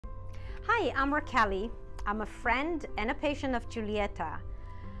Hi, I'm Raquel. I'm a friend and a patient of Giulietta.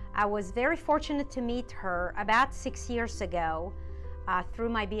 I was very fortunate to meet her about 6 years ago through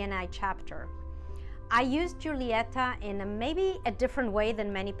my BNI chapter. I use Giulietta in maybe a different way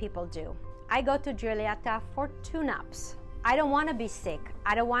than many people do. I go to Giulietta for tune-ups. I don't want to be sick.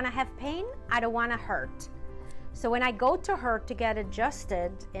 I don't want to have pain. I don't want to hurt. So when I go to her to get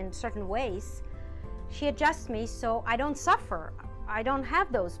adjusted in certain ways, she adjusts me so I don't suffer. I don't have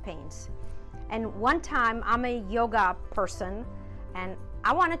those pains. And one time, I'm a yoga person and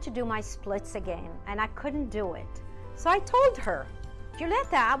I wanted to do my splits again and I couldn't do it. So I told her,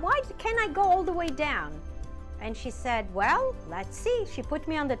 Giulietta, why can't I go all the way down? And she said, well, let's see. She put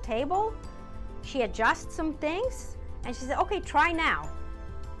me on the table, she adjusted some things, and she said, okay, try now.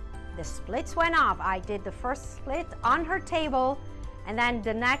 The splits went off. I did the first split on her table, and then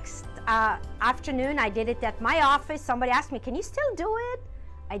the next afternoon, I did it at my office. Somebody asked me, can you still do it?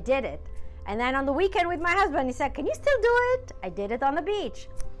 I did it. And then on the weekend with my husband, he said, can you still do it? I did it on the beach.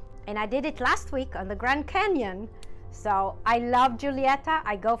 And I did it last week on the Grand Canyon. So I love Giulietta.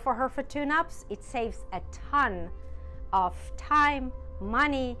 I go for her for tune-ups. It saves a ton of time,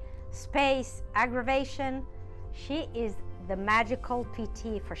 money, space, aggravation. She is the magical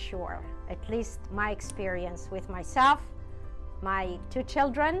PT for sure. At least my experience with myself, my 2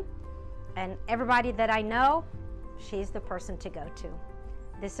 children, and everybody that I know, she's the person to go to.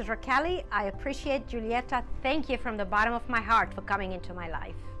 This is Raquel. I appreciate Giulietta. Thank you from the bottom of my heart for coming into my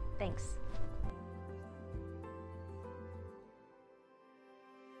life. Thanks.